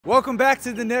Welcome back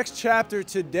to the next chapter.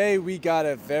 Today we got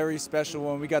a very special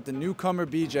one. We got the newcomer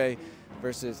BJ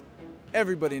versus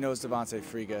everybody knows D'vontay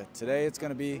Friga. Today it's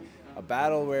going to be a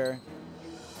battle where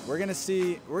we're going to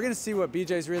see what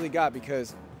BJ's really got,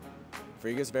 because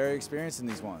Friga's very experienced in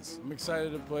these ones. I'm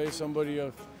excited to play somebody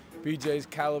of BJ's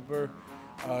caliber,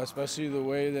 especially the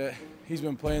way that he's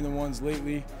been playing the ones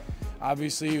lately.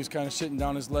 Obviously, he was kind of shitting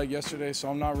down his leg yesterday, so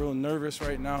I'm not real nervous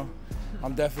right now.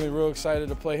 I'm definitely real excited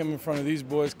to play him in front of these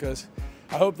boys, because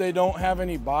I hope they don't have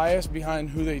any bias behind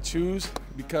who they choose,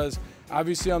 because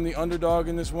obviously I'm the underdog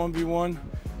in this 1v1.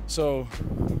 So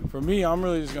for me, I'm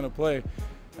really just gonna play.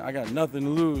 I got nothing to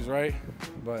lose, right?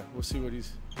 But we'll see what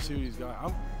he's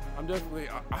got. I'm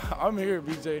here,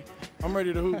 BJ. I'm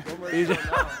ready to hoop. I'm ready to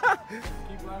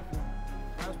keep laughing.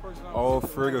 All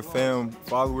Friga fam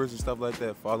followers and stuff like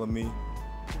that, follow me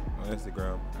on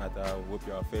Instagram after I whoop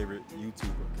y'all favorite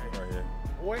YouTuber right here.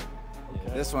 Boy.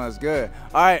 Okay. This one is good.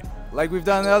 All right, like we've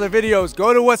done in the other videos,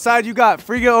 go to what side you got.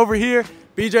 Friga over here,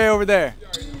 BJ over there.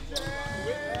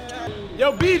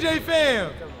 Yo, BJ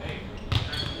fam!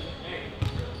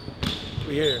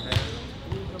 We here, man.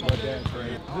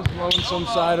 This lonesome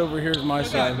side over here is my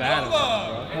side. I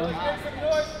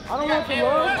don't want the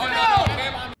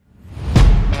love.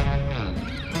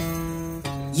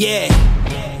 Yeah.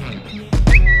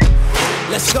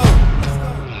 Let's go.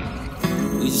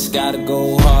 We just gotta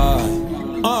go hard.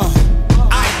 I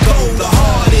go the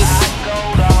hardest.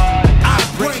 I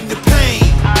bring the pain.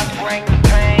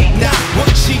 Not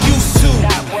what you used to.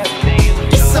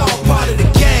 It's all part of the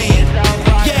game.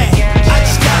 Yeah, I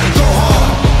just gotta go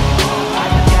hard.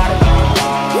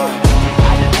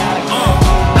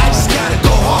 I just gotta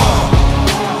go hard.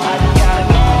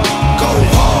 Go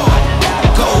hard.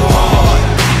 Go hard.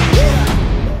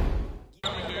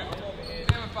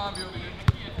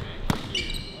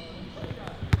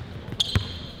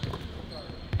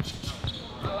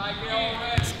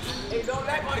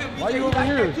 Why are you over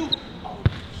here?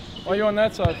 Why are you on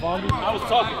that side, Fondy? I was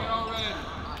talking.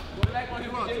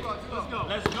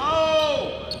 Let's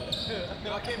go!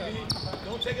 No, I can't be.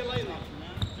 Don't take it lightly.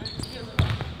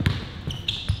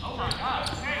 Oh my God.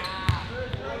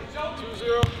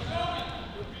 2-0.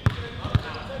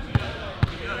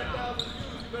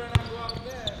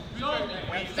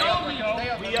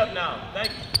 We up now. Thank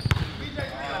you.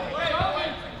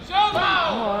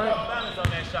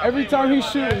 Every time he's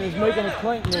shooting, he's making a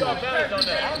clank noise. I don't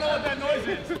know what that noise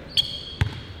is.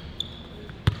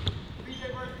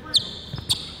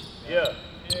 Yeah.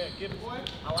 Yeah, give it.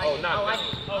 I like it. I like it.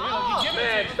 Oh,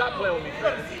 man, stop playing with me,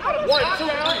 friend. 1, 2,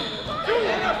 3.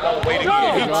 Oh, wait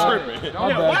again. He's tripping.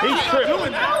 He's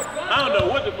tripping. I don't know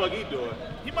what the fuck he's doing.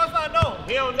 He must not know.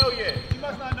 He don't know yet. He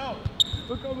must not know.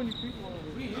 Look how many people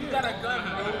over here. You got a gun,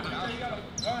 bro. You got a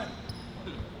gun.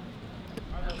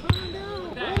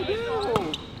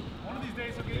 One of these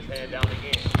days he'll get his hand down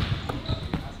again.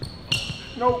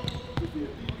 Nope.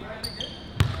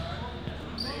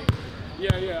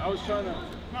 Yeah, I was trying to.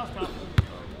 Hand up.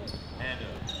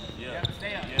 Yeah.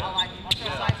 Stay up. Yeah. I like it. Watch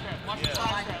your side step. Watch your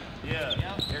side step.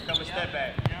 Yeah. Here comes a step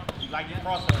back. You like your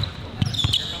crossover.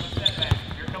 Here comes a step back.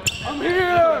 Here comes a step back. I'm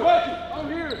here! I'm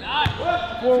here!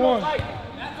 4-1.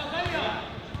 That's a layup.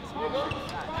 That's a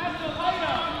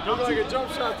layup. Looks like a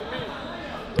jump shot to me.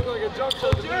 Looks like a jump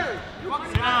shot to me. Sit down.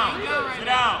 Sit down. Sit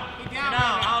down.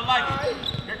 I don't like it.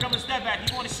 Here comes a step back.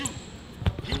 He want to shoot.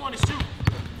 He want to shoot.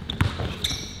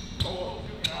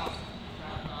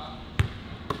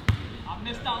 I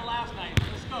missed out last night.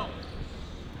 Let's go.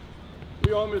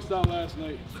 We all missed out last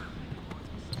night.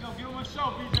 Let's go. Give him a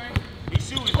show, BJ. He's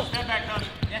shooting. Step back, Tony.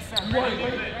 Yes, sir. Play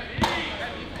defense.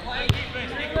 Play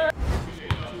defense. 2-1.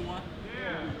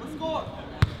 Let's score.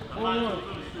 4-1.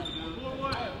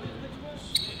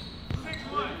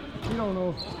 6-1. We don't know.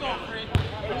 Let's go, Fred.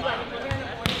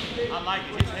 I like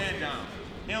it. His head down.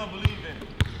 He don't believe in it.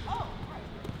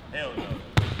 Hell no.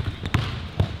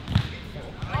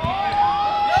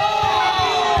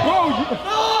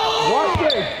 Watch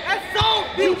this. That's so,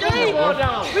 BJ.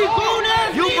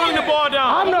 You bring the ball down.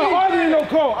 I'm not arguing no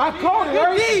call. I called it,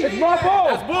 right? It's my ball.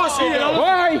 That's bullshit.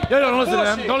 Why? Don't listen to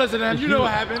them. Don't listen to them. You know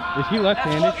what happened. Is he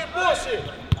left-handed? That's fucking bullshit.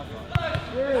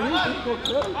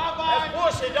 That's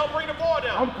bullshit. Don't bring the ball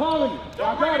down. I'm calling it.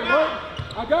 I got it, right?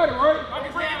 I got it, right? I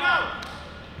can bring it down.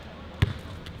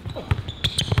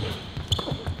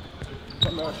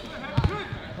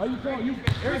 How you calling? You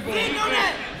everybody. He know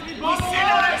that. We sit on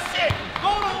that shit.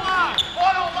 Hold on line.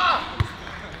 Hold on line.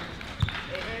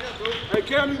 Hey,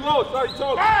 Cam, you lost. Sorry,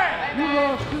 talking. You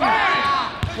lost, too.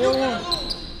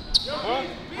 4-1. Huh?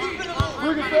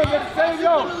 Friga finna save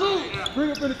y'all.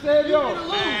 Friga finna save y'all.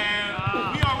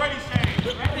 Man, we already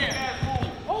saved. Right there.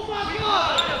 Oh my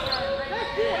God.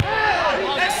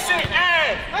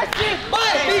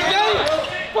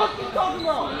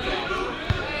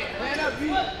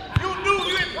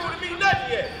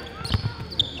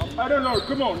 I don't know.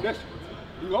 Come on. That's,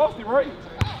 you lost it, right?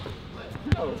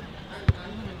 No.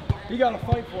 He got to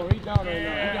fight for it. He's down right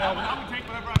now. I'm going to take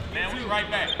whatever I can. Man, we right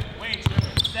back. We ain't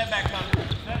tripping. Step back coming.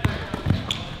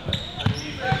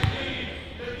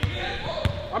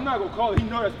 I'm not going to call it. He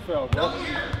knows that's a foul, bro.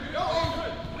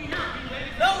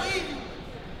 No easy.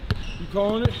 You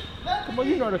calling it? Come on,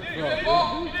 you know that's a foul,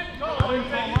 bro. I didn't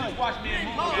call mine. Watch me and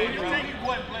move. You think you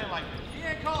wasn't playing like this. He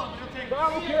ain't calling. He'll take it. I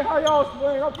don't care how y'all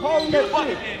swing. I'm calling that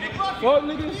shit. Fuck,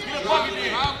 nigga. Get a bucket in.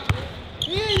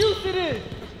 He ain't used to this.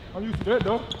 I'm used to that,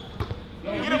 though.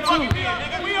 Get a bucket in,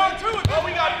 nigga. We on two. All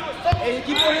we got to do is something. Hey,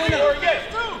 keep your hand up. Yes,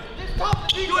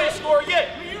 you ain't scored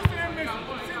yet. We used to them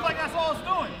niggas. Seems like that's all it's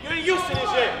doing. You ain't used to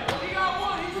this yet.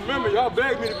 Remember, y'all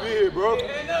begged me to be here, bro.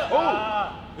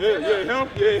 Oh. Yeah, him?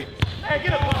 Yeah. Hey,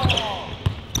 get a ball.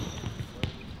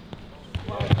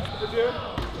 He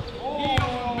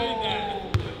almost made that.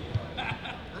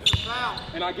 That's a foul.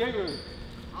 And I gave him.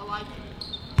 I like it.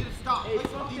 Get a stop. Play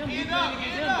some defense. Play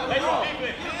some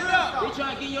defense. They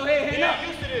trying to get your head You're not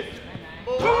used to this.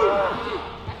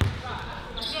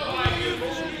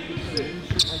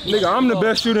 Nigga, I'm the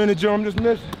best shooter in the gym. I'm just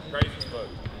missing. Crazy as fuck.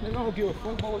 Nigga, I don't give a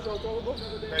fuck about what y'all talking about.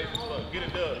 Crazy as fuck. Get a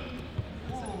dub.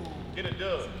 Get a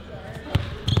dub.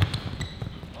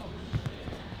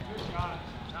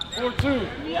 4-2.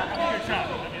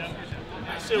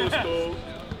 That shit was cool.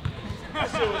 That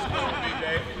shit was cool, BJ.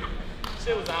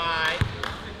 Shit was alright.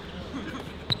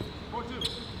 4-2.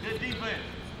 Good defense.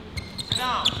 Sit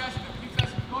down. Keep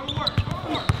pressing. Go to work. Go to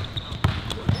work.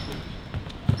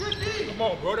 Good D. Come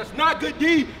on, bro. That's not good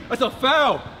D. That's a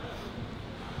foul.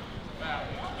 Foul.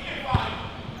 He ain't fouled you.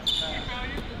 He fouled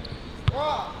you.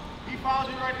 He fouled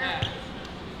you right there.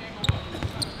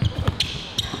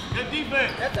 Good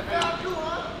defense. That's a foul too,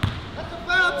 huh? That's a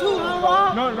foul too, huh,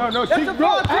 Rob? No. That's a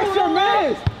foul too, Ask your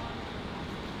man.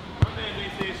 My man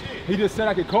ain't said shit. He just said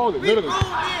I could call it, literally.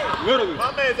 Literally.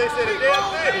 My man, they said a damn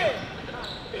thing.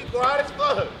 He quiet as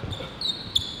fuck.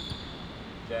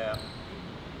 Jab.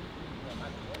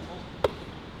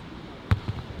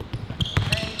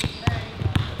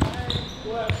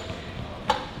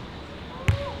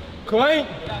 Clank.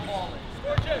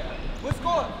 What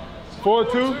score?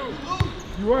 4-2.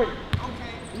 You right. Okay.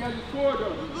 You had to score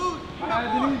though. You lose. I had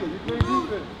to either. You played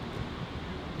defense.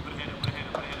 Put a hand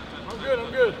up. I'm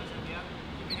good.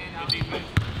 Good defense.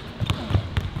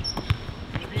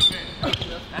 Good defense.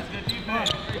 That's good defense.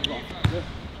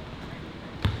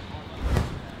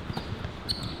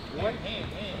 What?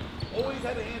 Hand. Always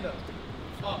have a hand up.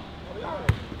 Up.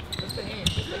 Just the hand.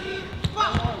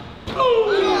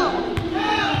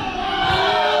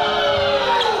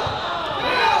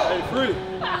 Hey, Free.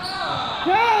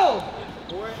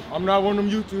 I'm not one of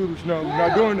them YouTubers. No, I'm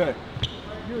not doing that.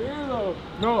 You're here though.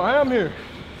 No, I am here.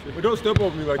 But don't step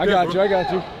over me like that. I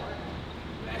got you.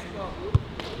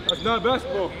 That's not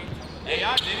basketball. Hey,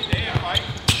 I did it. They ain't fight.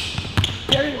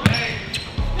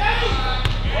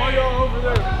 All y'all over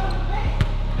there.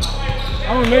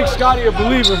 I'm gonna make Scotty a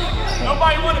believer.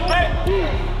 Nobody want to bet.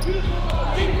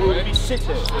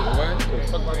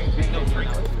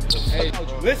 Hey,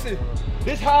 listen,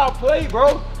 this how I play,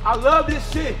 bro. I love this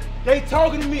shit. They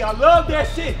talking to me. I love that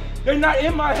shit. They're not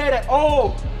in my head at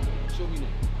all. Show me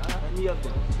that. Let me up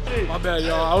there. My bad,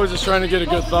 y'all. I was just trying to get a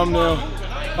good thumbnail.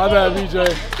 My bad, BJ.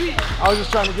 I was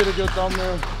just trying to get a good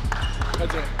thumbnail.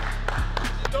 That's it.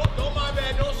 Don't my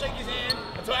bad. Don't shake his hand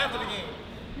until after the game.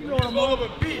 You know what I'm over a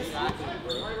beast.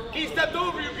 He stepped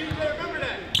over you, BJ. Remember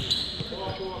that.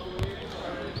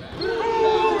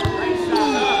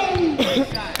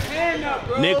 Hand up,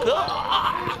 bro. Nigga.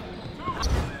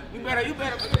 You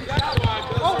better.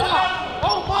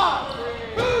 Oh, my.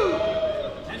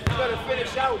 You better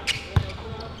finish out.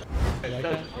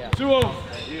 2-0.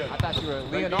 I thought you were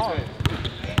leaning on.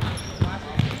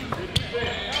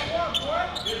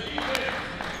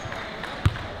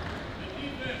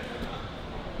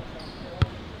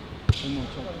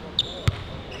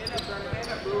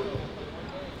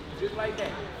 Just like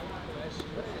that.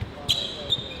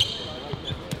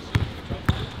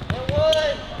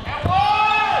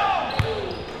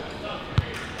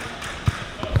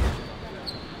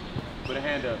 Put a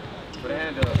hand up. Put a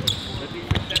hand up.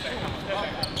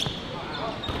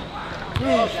 Two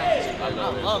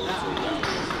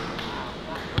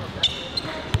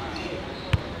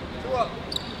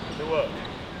up.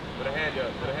 Put a hand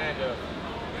up. Put a hand up.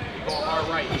 You going hard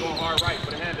right. You going hard right.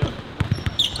 Put a hand up.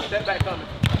 Step back coming.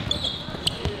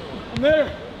 I'm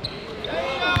there.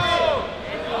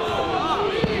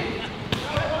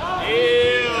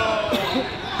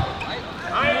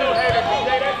 I ain't no hater, BJ.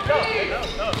 That's tough.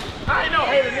 I ain't no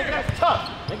hater, nigga. That's tough.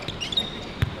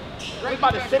 Right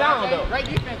about to sit down, though. Great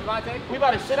defense, D'vontay. We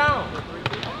about to sit down.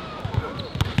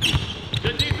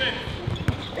 Good defense.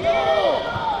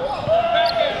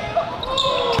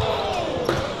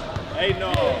 Hey,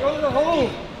 no. Go to the hole.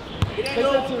 Take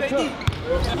that to the cup.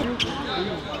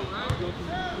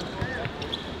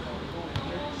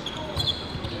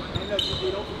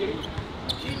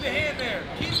 Keep the hand there.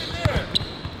 Keep it there.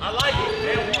 I like it.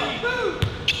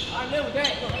 I live with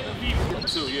that.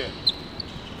 Two, yeah.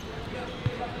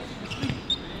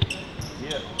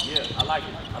 Yeah, I like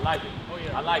it. I like it. Oh,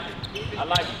 yeah. I like it. I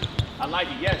like it. I like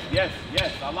it. Yes, yes,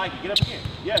 yes. I like it. Get up again.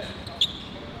 Yes.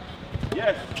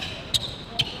 Yes.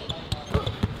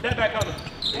 Step back on it.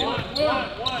 1,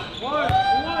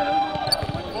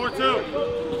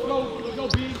 4-2. Let's go,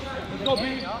 B. Let's go, B.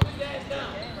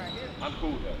 I'm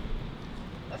cool with that.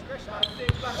 That's great shot.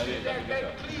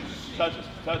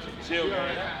 Touch it. Chill,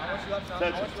 man.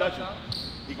 Touch it.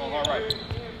 He going hard right.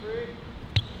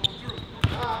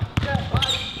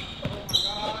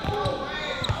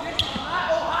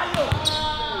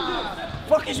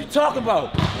 Fuck is you talking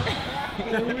about?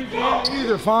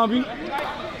 Either, Fomby.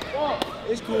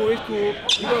 It's cool. You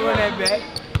gonna run that back.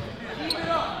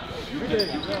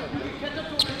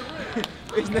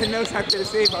 There's nothing else I could have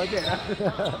said about that.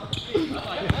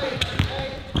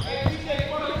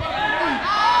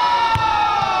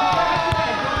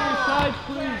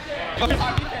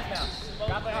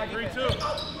 3-2.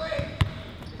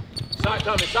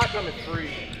 Shot coming, 3.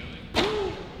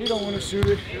 He don't want to shoot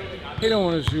it. He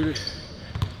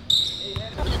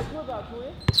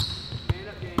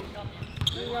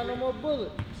ain't got no more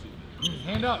bullets.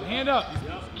 Hand up.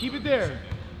 Keep it there.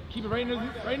 Keep it right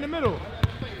in the middle.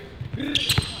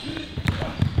 He's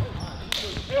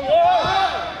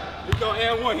going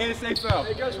and one. He didn't say foul.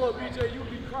 Hey, guess what, BJ? You'll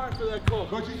be crying for that call.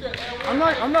 But you said I'm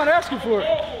not asking for it.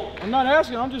 I'm not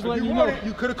asking. I'm just letting you know.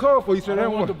 You could have called for it. You said I that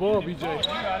don't one. want the ball, BJ.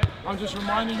 I'm just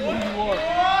reminding you who you are.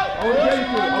 I would have gave you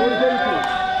to it.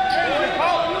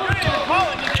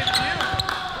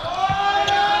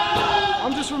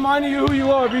 I'm just reminding you who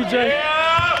you are, BJ.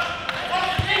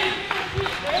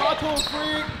 Talk to him,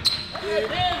 Frig.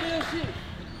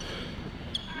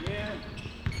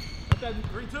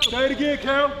 Say it again,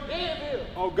 Cal.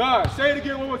 Oh, God. Say it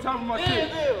again one more time with my shit.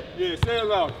 Yeah, say it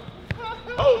loud.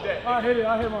 Hold that. I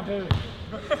hit my head.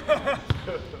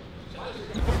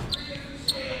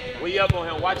 We up on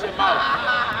him. Watch your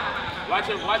mouth. Watch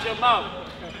your mouth.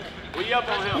 We up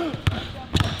on him.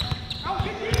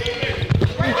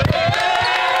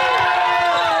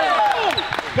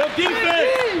 Go defense.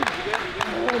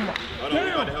 Hold on,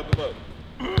 we got to help him up.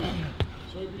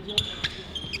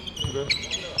 Good.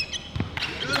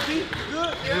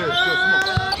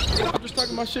 I'm just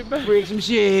talking my shit back. Bring some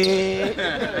shit.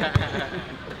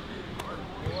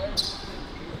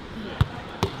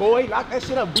 Boy, lock that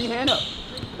shit up. B hand up.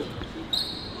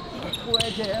 Pull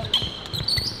that jab.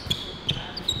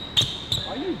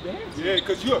 Are you dancing? Yeah,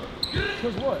 because you're.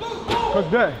 Cause what? Because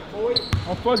that.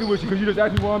 I'm fucking with you because you just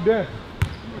asked me why I'm dancing.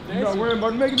 You're not worrying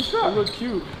about making the shot. You look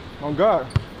cute. On God.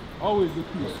 Always look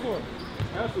cute.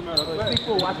 That's the matter. Think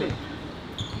full, watch it.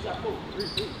 Yeah,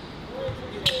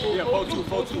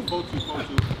 4-2.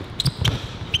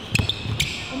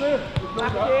 Come here.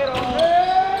 Knock your head off.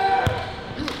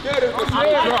 You was scared of that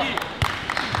shit drop.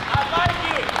 I like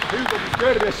it. He was going to be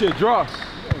scared of that shit drop.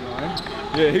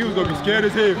 Yeah, he was going to be scared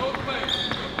as hell.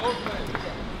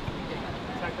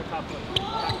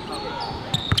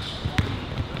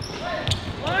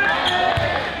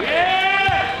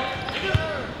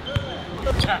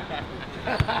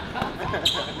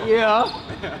 Yeah.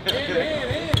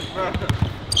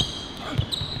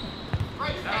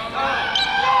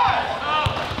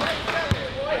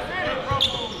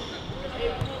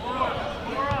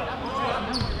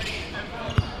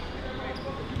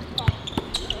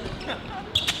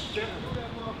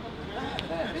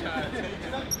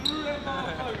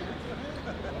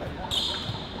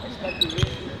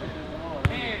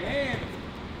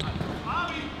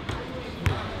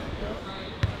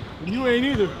 You ain't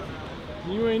either.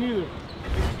 We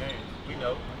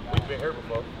know. We've been here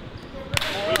before.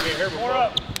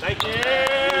 Thank you.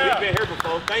 We've been here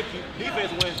before. Thank you.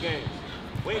 Defense wins games.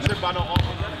 We ain't tripping about no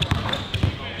offense.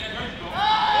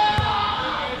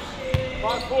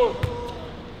 5-4.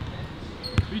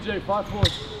 BJ, 5-4.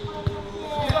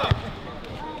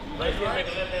 Let's see him make a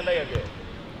left-hand layup yet.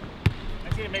 I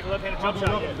see him make a left-hand jump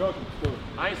shot yet.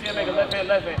 I ain't seen him make a left-hand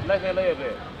layup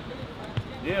yet.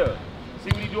 Yeah. See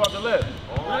what he do off the left.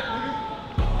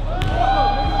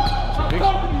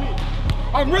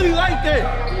 I'm really like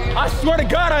that. I swear to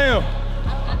God I am.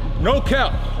 No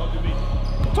cap.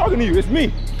 I'm talking to you. It's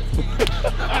me.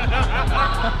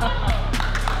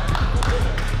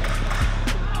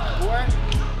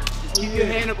 Keep your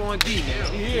hand up on D, man.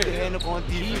 Keep your hand up on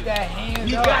D. Keep that hand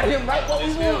We up. got him right where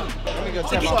we want.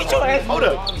 Get your ass. Hold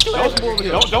up.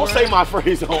 Don't say my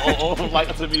phrase on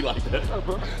like to me like that.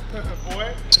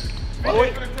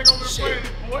 Boy.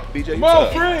 BJ, Come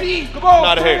on, Freak! Come on,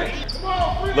 not a Freak! hair. Come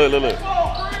on, Freak! Look.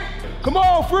 Come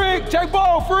on, Freak! Take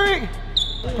ball, Freak!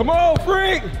 Come on,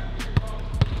 Freak!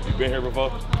 You been here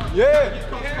before? Yeah!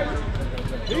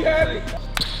 He happy!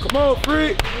 Come on,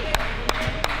 Freak!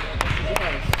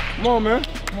 Come on, man.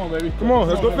 Come on, baby. Come on,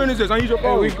 let's go finish this. I need your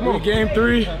ball. Come on. Game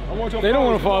 3. They don't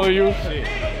want to follow you.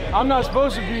 I'm not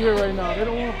supposed to be here right now. They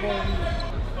don't want to follow me.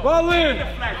 Ball in!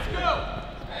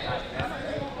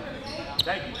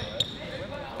 Thank you.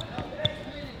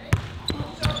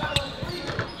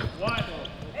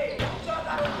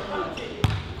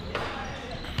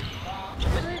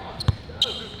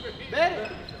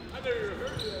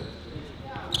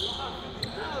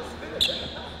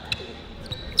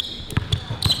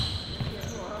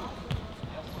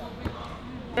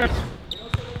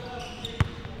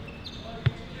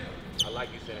 I like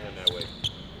you sending him that way.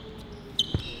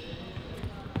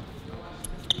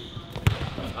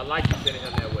 I like you sending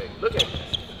him that way. Look at it.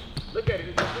 Look at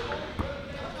it.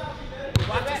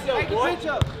 Watch yourself, boy.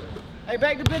 Hey,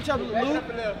 back the bench up, Lou. Hey,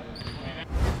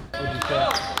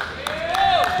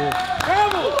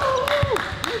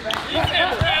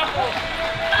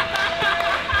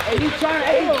 he's trying to,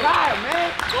 he's tired, man.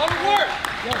 Go to work.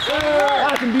 Yes, sir.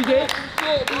 Watch him, BJ.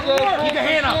 Keep your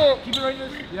hand up. Keep it right there.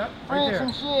 Yep, right there.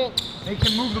 Make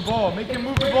him move the ball. Make him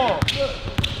move the ball.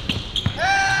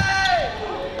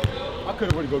 I could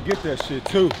have went to go get that shit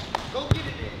too. Go get it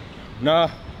then. Nah,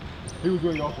 he was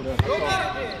going off for that. Go get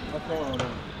it then. I saw him on that.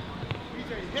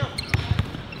 BJ, him.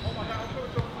 Oh my God,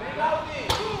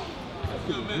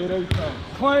 I'm Good every time.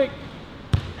 Clank.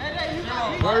 Hey, you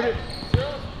got BJ. Word it. Zero?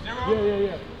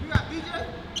 Yeah. You got BJ?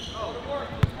 Oh, work.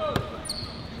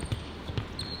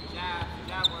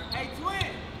 Job work. Hey,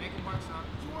 twin. Make him work, son.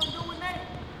 What you want to do with Nate?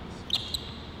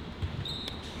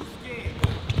 You scared.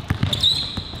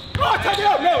 Oh, I tapped it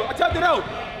out. No, I tapped it out.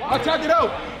 I tapped it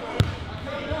out.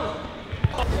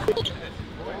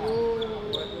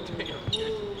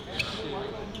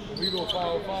 We go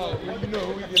foul. You know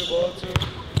who we get the ball to.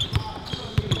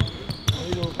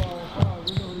 We go foul.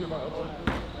 We know who we get the ball to.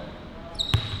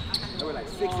 There were like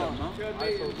 6 of them, huh?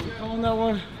 We calling that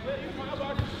one?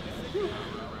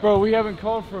 Bro, we haven't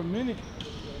called for a minute.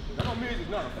 That don't mean it's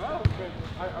not a foul.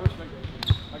 I respect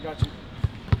that. I got you.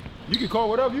 You can call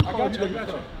whatever you call. I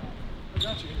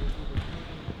got you.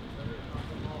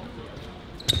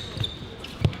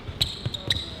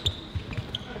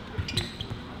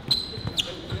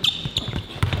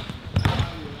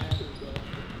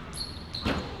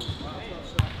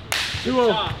 2-0.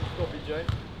 Go, BJ.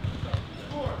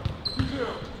 2-0.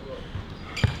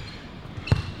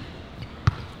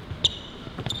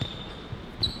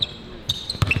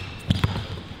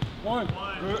 One.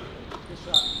 Good. Good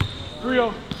shot.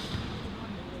 3-0.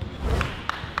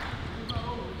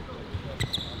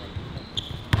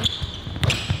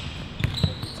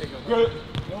 Good.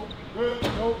 Nope. Good.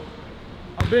 Nope.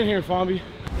 I've been here, Fomby.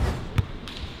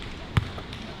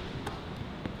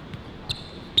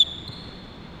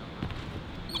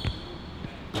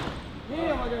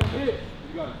 Damn, I got hit.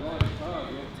 You got a bad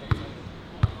time, man.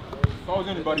 If I was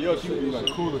anybody else, you would be like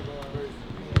cooler.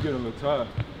 You get a little tired.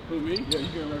 Who, me? Yeah, you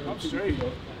get right. I'm straight,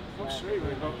 though. I'm straight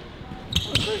right now.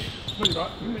 I'm straight.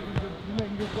 You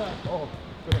making good shots. Oh,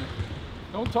 man.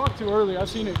 Don't talk too early. I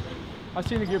seen it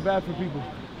get bad for people.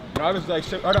 No, I was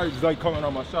like calling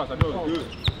on my shots. I know it was good.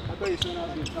 I thought you said I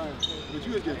was getting tired. But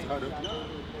you was getting tired of it.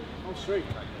 I'm straight.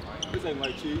 This ain't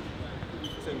like cheese.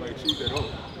 This ain't like cheese at all.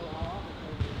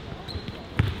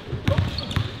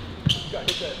 You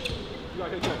gotta hit that. You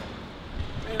gotta hit that.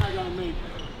 And I gotta make.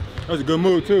 That was a good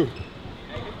move too.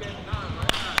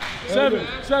 7.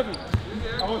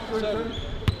 I want 7.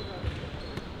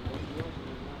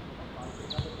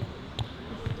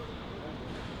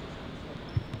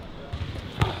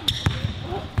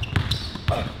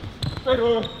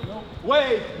 No.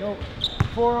 Way. No.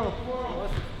 4-0.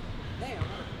 Damn.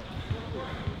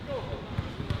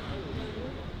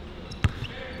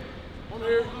 I'm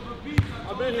here.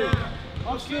 I've been here.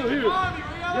 I'm still here.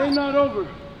 It ain't not over.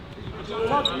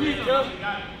 Talk to me, Kev.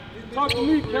 Talk to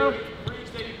me, Kev.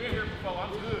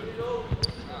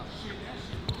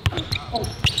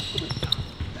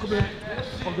 Come here.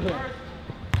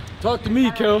 Talk to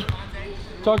me, Kel.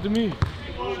 Talk to me.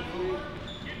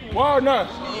 Why not?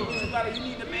 You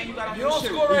need the man. You got to don't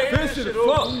score right here. Finish it.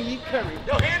 Fuck.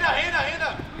 Yo, hand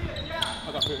up. I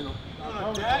got paid.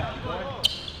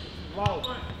 Wow.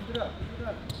 Keep it up.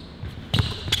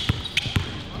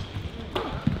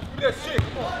 that shit.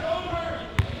 Come on.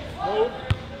 No.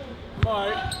 I'm all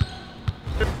right.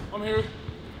 I'm here.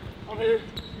 I'm here.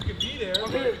 You can be there.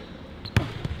 I'm here.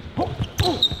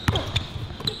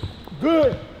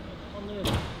 Good. I'm there.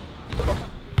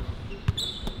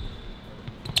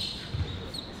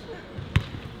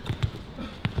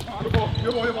 Good ball.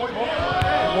 Good ball. Good ball. Good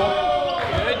ball.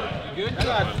 Good? You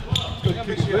good?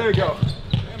 There you go.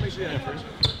 Make sure you're in first.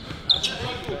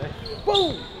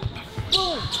 Boom!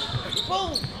 Boom!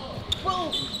 Boom!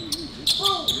 Boom!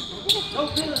 Boom! No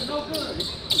good, no good.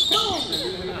 Boom!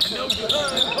 No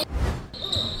good.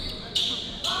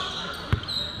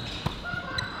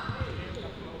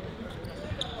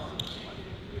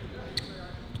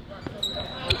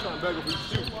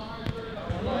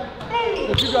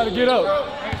 But you got to get up.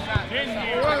 I've been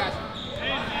here.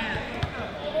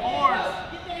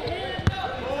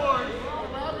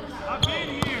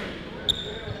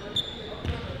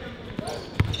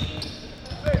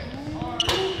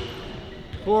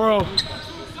 4-0.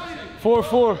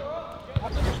 4-4.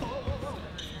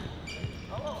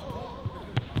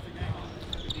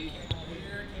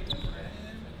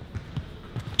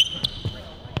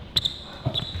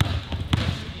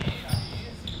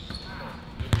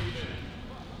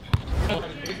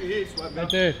 Right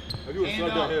there.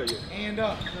 Hand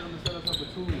up.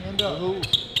 Hand up.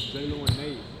 Jalen and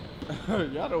Nate.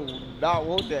 Y'all do not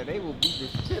want that. They will beat the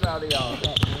shit out of y'all.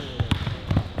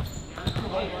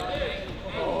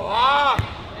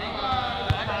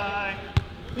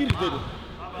 He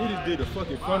just did a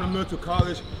fucking fundamental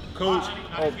college coach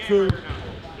of two.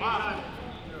 Bye,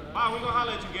 we gonna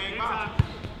holler at you, gang. Bye.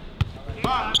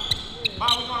 Bye.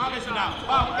 Bye, we gonna holler at you now.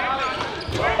 Bye, we gonna holler at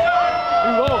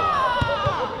you.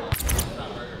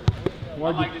 I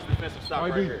like this defensive stop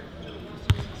right here.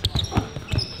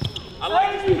 I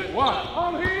like this defensive stop.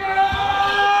 I'm here!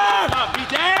 Stop,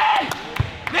 BJ!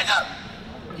 Nigga!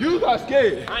 You got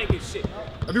scared. I ain't get shit.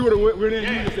 If you would have went in, you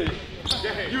would have said,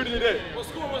 you would have did that. What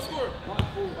score? What score?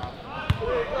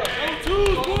 Go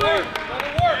twos, boy!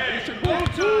 Go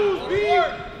twos, B!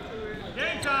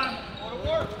 Game time!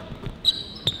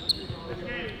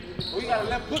 We got a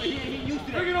left foot. He used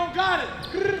to that. Friga don't got it!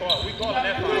 We call it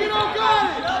that. Friga don't got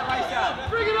it! Right side.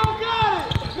 Friga don't got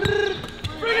it!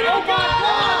 Friga don't got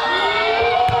it!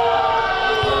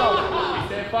 He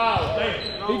said foul. Thank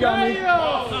you. He got me. I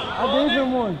gave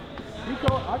him one.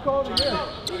 I called it there.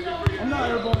 I'm not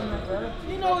airballing that better.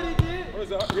 You know what he did? What is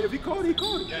that? If he called it, he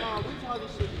called it. Nah, we talking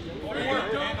shit. Pull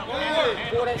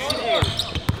that shit in.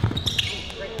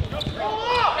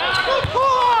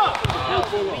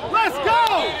 Let's go!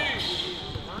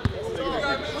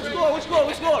 What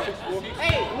score?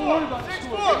 Hey, 6-4.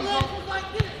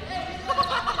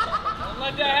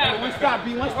 Let that happen. One stop, B.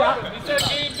 One stop. He said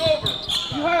game's over.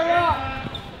 You heard what?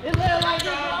 It led like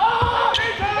this. Oh,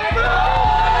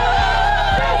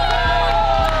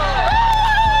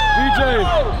 BJ,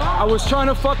 I was trying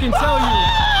to fucking tell you.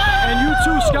 And you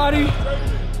too, Scotty.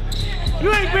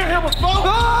 you ain't been here before.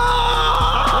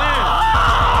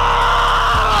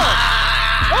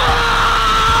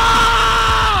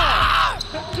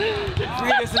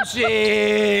 Friga some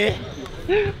shit.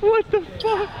 What the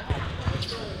fuck?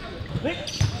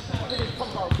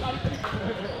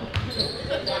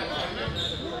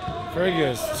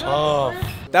 Friga's tough.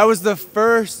 That was the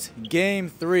first game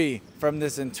 3 from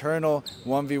this internal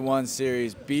 1v1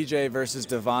 series. BJ versus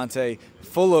D'vontay,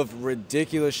 full of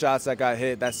ridiculous shots that got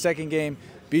hit. That second game,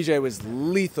 BJ was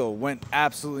lethal, went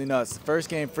absolutely nuts. First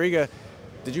game, Friga,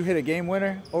 did you hit a game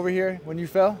winner over here when you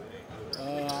fell?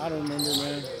 I don't remember,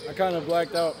 man. I kind of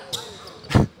blacked out.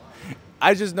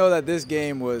 I just know that this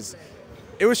game was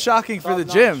shocking for the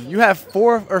gym. You have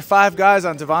 4 or 5 guys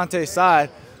on D'vontay's side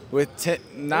with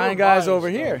 9 guys over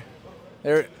here.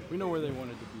 We know where they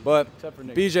wanted to be. But except for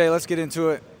Nick. BJ, let's get into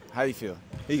it. How you feel?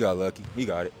 He got lucky. He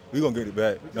got it. We gonna get it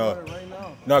back. No, Got it right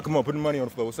now. no, come on, put the money on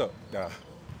the floor. What's up? Nah,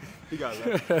 he got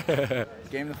lucky.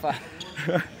 Game to 5.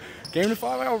 Game to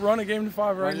 5. I'll run a game to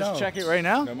 5 right now. Just check it right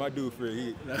now. Now my dude,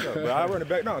 Fred, but I run it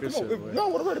back. No, come on. No, I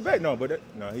want to run it back. No, but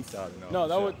he's solid. No,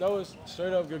 that was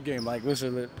straight up good game. Like,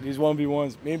 listen, these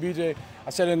 1v1s, me and BJ, I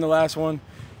said it in the last one,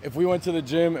 if we went to the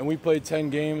gym and we played 10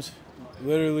 games,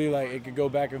 literally, like, it could go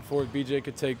back and forth. BJ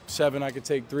could take 7, I could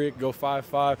take 3, it could go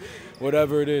 5-5,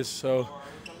 whatever it is. So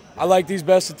I like these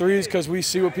best of 3s because we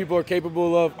see what people are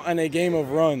capable of in a game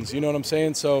of runs, you know what I'm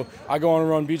saying? So I go on a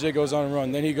run, BJ goes on a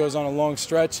run, then he goes on a long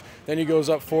stretch, then he goes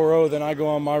up 4-0, then I go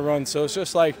on my run. So it's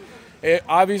just like, it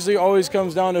obviously always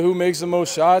comes down to who makes the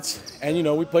most shots, and, you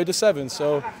know, we played to 7.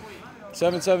 So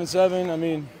 7-7-7, I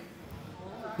mean,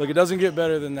 look, it doesn't get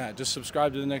better than that. Just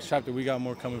subscribe to the next chapter. We got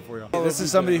more coming for y'all. This is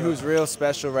somebody who's real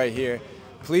special right here.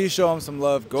 Please show him some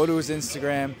love. Go to his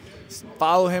Instagram.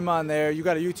 Follow him on there. You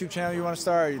got a YouTube channel you want to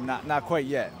start? Or not quite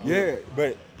yet. Yeah,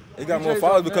 but it got more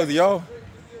followers because of y'all.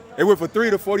 It went from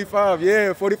 3 to 45.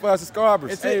 Yeah, 45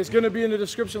 subscribers. It's going to be in the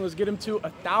description. Let's get him to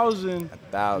 1,000. 1,000.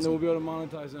 And then we'll be able to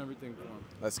monetize and everything for him.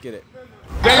 Let's get it.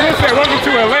 Welcome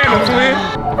to Atlanta,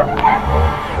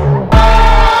 twin.